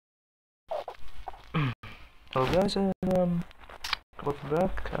Hello guys, and welcome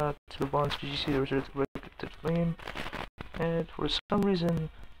back to Avant's GGC, the Resurrected Flame, and for some reason,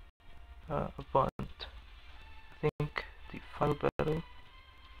 Avant, I think the final battle,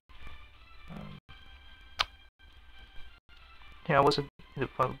 yeah, I wasn't in the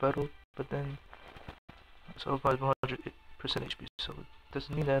final battle, but then I was over 100% HP, so it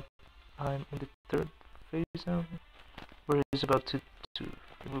doesn't mean that I'm in the third phase now, where he's about to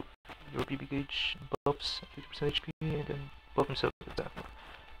remove your BB gauge buffs at 50% HP and then buff himself with that.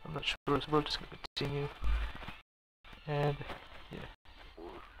 I'm not sure, so we're just gonna continue. And yeah.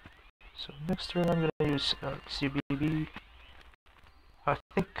 So next turn I'm gonna use CBB. I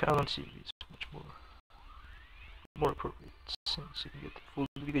think Allanon CBB is much more appropriate since you can get the full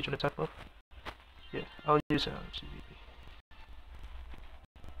BB gauge on attack buff. Yeah, I'll use Allanon CBB.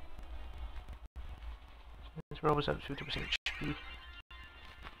 Since we're always at 50% HP.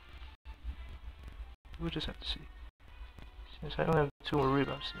 We'll just have to see. Since I only have 2 more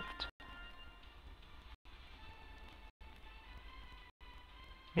revives left.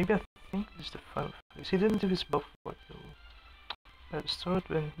 Maybe I think this is the final phase. He didn't do his buff fight though. At the start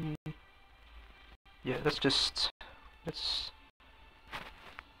when he... Yeah, let's... So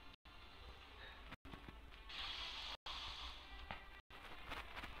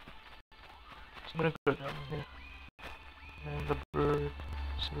I'm gonna go down here. And the bird...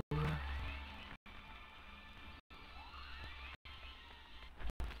 Selena.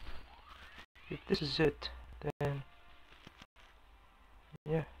 If this is it, then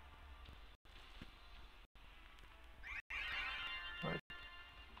yeah.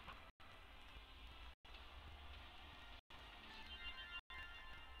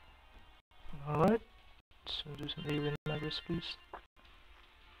 Alright. So do some alien libraries, please.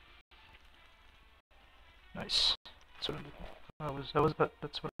 Nice. That's what I'm looking for.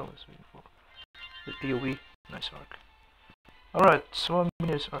 That's what I was waiting for. The AoE, nice arc. Alright, so I'm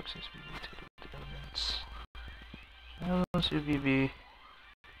gonna use arc since we need to do the elements. Let's do VB.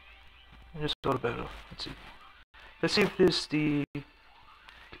 And just go to battle. Let's see. Let's see if this is the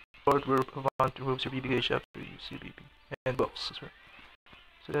part where Avant removes your BB gauge after you use BB and buffs as well.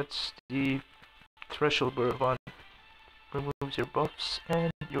 So that's the threshold where Avant removes your buffs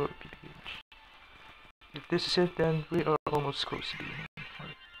and your BB gauge. If this is it, then we are almost close to being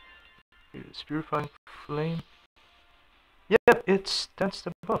right. Here it is, Purifying Flame. Yep, that's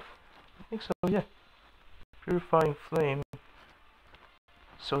the buff. I think so, yeah. Purifying Flame.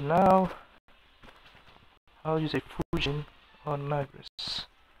 So now I'll use a Fujin on Magnus.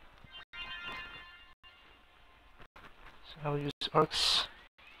 So I'll use Arcs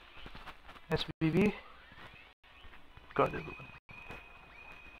SBB. Guard everyone.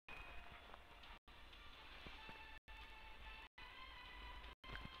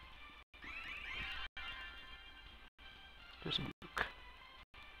 There's a nuke.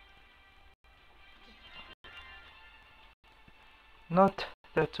 Not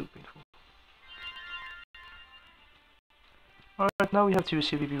that too painful. Alright, now we have to use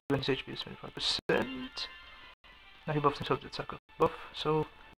CBB when his HP is 25%. Now he buffs himself with attack buff, so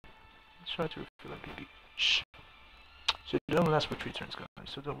let's try to refill that BB. So it only lasts for 3 turns, guys,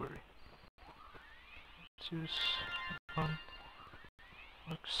 so don't worry. Let's use one.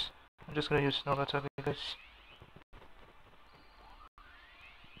 Looks. I'm just gonna use normal attack, guys.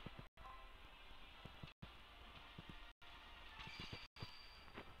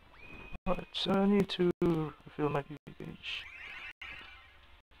 Alright, so I need to refill my BB gauge.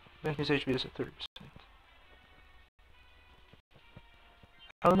 Then his HP is at 30%.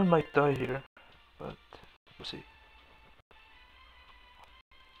 Allanon might die here, but we'll see.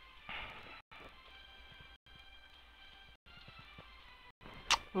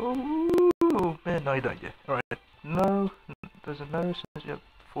 Oh man, no, he died, yeah. Alright, no, doesn't matter since you have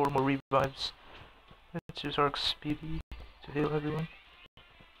 4 more revives. Let's use Arc's BB to heal everyone.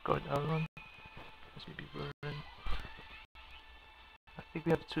 Guard Allanon. SBB burn. I think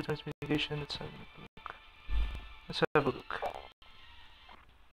we have 2 times mitigation. Let's have a look. Let's have a look.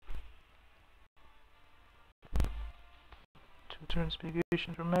 2 turns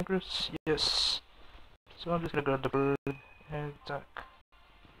mitigation from Magnus. Yes. So I'm just gonna guard the bird and attack.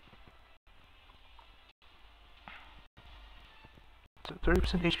 So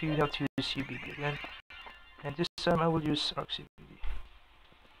 30% HP, we have to use CBB again. And this time I will use Arc CBB.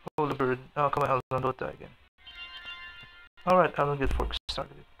 Oh, the bird. Oh, come on, Allanon, don't die again. Alright, Allanon get forks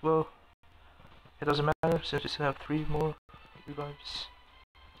targeted. Well, it doesn't matter since we still have 3 more revives.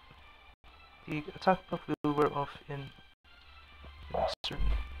 The attack buff will wear off in the next turn.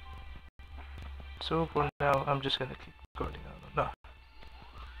 So for now, I'm just gonna keep guarding Allanon. No.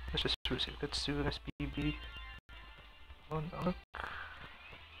 Let's just risk it. Let's do SPB on arc.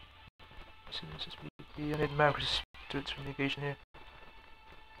 So this is SPB. I need macros to its mitigation here.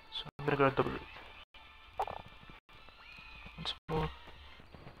 So I'm gonna grab double it. Once more.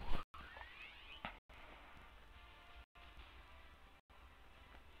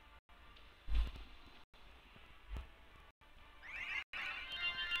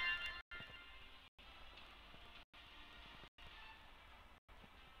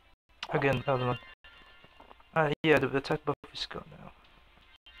 Again, Allanon. Yeah, the attack buff is gone now.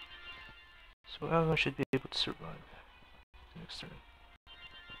 So Allanon should be able to survive the next turn.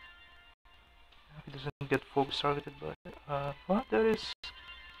 He doesn't get focus targeted by what? That is.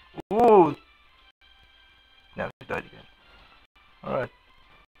 Ooh! Now he died again. Alright.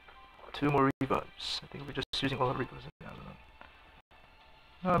 2 more revives. I think we're just using all the revives in Allanon.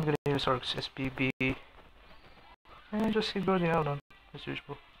 Now I'm gonna use Arc's SPB. And just keep guarding Allanon as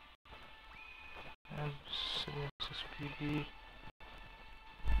usual. And Selena's SPB.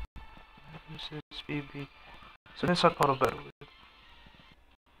 Use SPB. So let's not auto battle with it.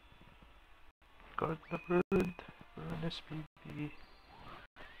 Guard the bird. Burn SPB.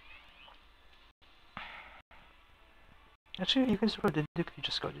 Actually, you can survive the nuke if you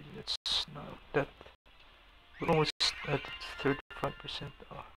just guard the units. Now that we're almost at 35%.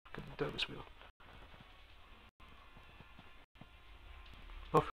 Oh, that was real.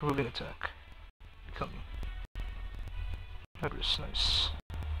 Buff removing attack. Becoming. That was nice.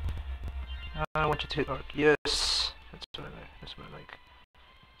 I want you to hit arc. Yes! That's what I like. That's what I like.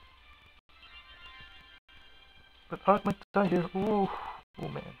 But arc might die here. Ooh. Oh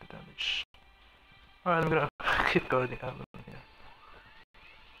man, the damage. Alright, I'm gonna keep guarding Allanon here.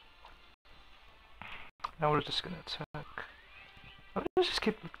 Now we're just gonna attack. Let's just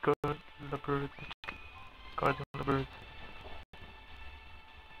keep guard Laberd. Guarding Laberd.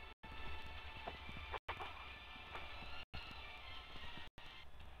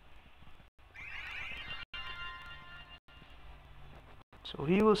 So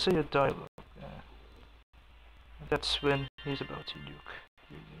he will say a dialogue. That's when he's about to nuke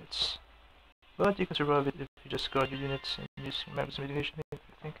your units. But you can survive it if you just guard your units and use Mikael's mitigation, I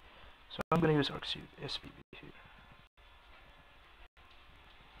think. So I'm gonna use Arc's SPB here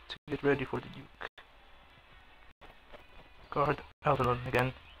to get ready for the nuke. Guard Allanon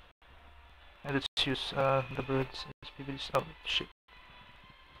again. And let's use the bird's SPB's. Oh shit.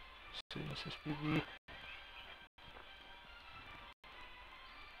 Selena's SPB.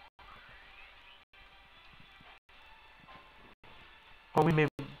 Or we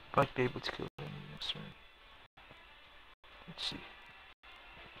might be able to kill him next turn. Let's see.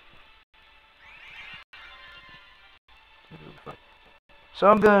 So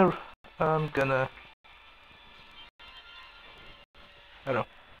I'm gonna I don't know.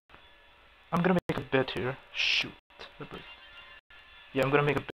 I'm gonna make a bet here. Shoot. Yeah, I'm gonna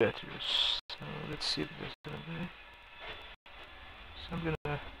make a bet here. So let's see if there's gonna be. So I'm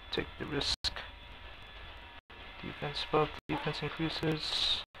gonna take the risk. Defense buff, defense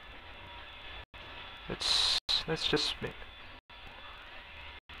increases. Let's just make.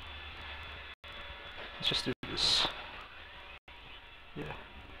 Let's just do this. Yeah.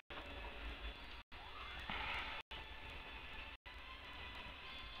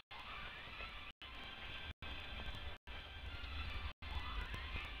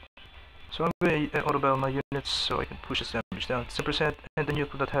 So I'm going to auto battle my units so I can push this damage down to 10%, and the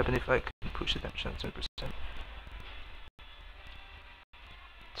nuke will not happen if I can push the damage down to 10%.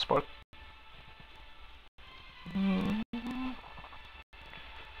 Spark.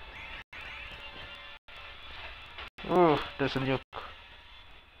 Oh, there's a nuke.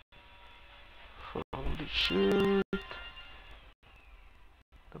 Holy shit.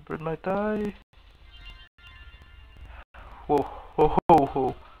 The bird might die. Whoa, ho ho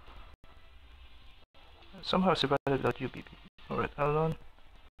ho. Somehow survived without UBB. Alright, Allanon.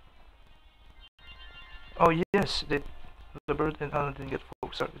 Oh yes, the bird and Allanon didn't get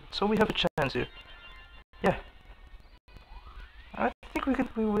focus targeted. So we have a chance here. Yeah. I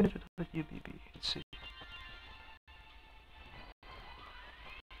think we win it with UBB. Let's see.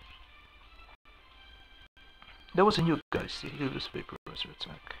 That was a nuke, guys. The Eclise vaporizer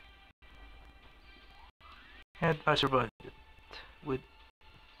attack. And I survived it with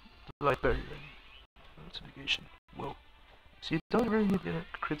light barrier and nullification. Whoa. So you don't really need a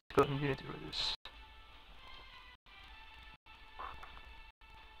critical immunity for this.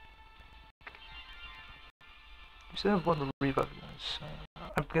 We still have one more revive, guys.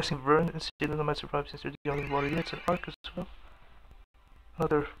 I'm guessing Vern and Selena might survive since they're the only water units and Arc as well.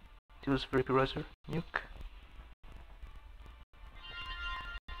 Another Eclise vaporizer nuke.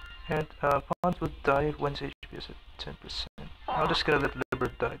 And Avant would die when his HP is at 10%. I'm just gonna let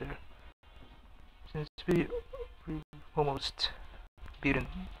Laberd die there. Since we almost beaten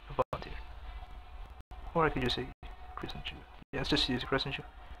Avant here. Or I could use a Crescent Shoe. Yeah, let's just use a Crescent Shoe.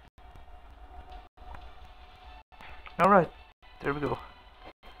 Alright, there we go.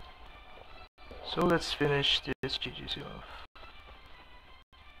 So let's finish this GGC off.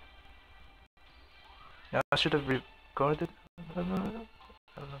 Now I should have guarded. I don't know.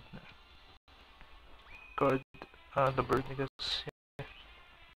 No. Guard the bird, I guess. Yeah.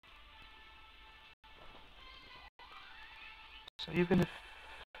 So even if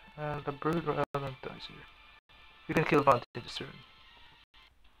the bird or Allanon dies here, we can kill Avant in this turn.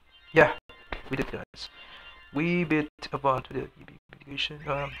 Yeah, we did, guys. We beat Avant with the mitigation.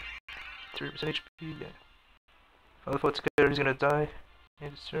 30% HP. Yeah. Final thought scare is gonna die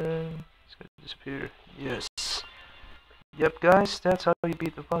in this turn. It's gonna disappear. Yes. Yep, guys, that's how you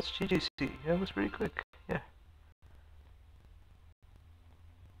beat Avant's GGC. That was pretty quick. Yeah.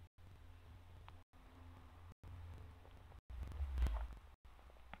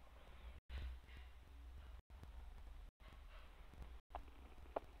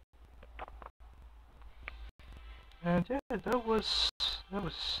 And yeah, that was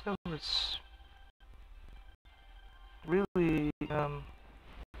really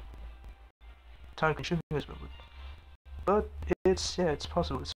time consuming as well. But it's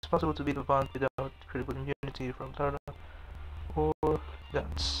possible. It's possible to beat Avant without critical immunity from Layla or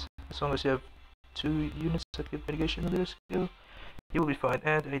Dance. As long as you have 2 units that give mitigation on their skill, you will be fine.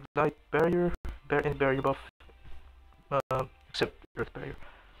 And a light barrier, barrier buff, except earth barrier,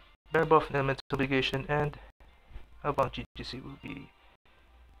 barrier buff, and elemental mitigation, and Avant GGC will be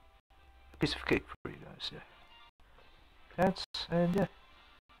a piece of cake for you guys. Yeah.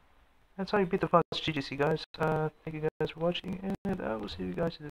 That's how you beat the Avant's GGC, guys. Thank you guys for watching, and I will see you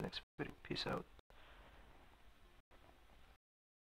guys in the next video. Peace out.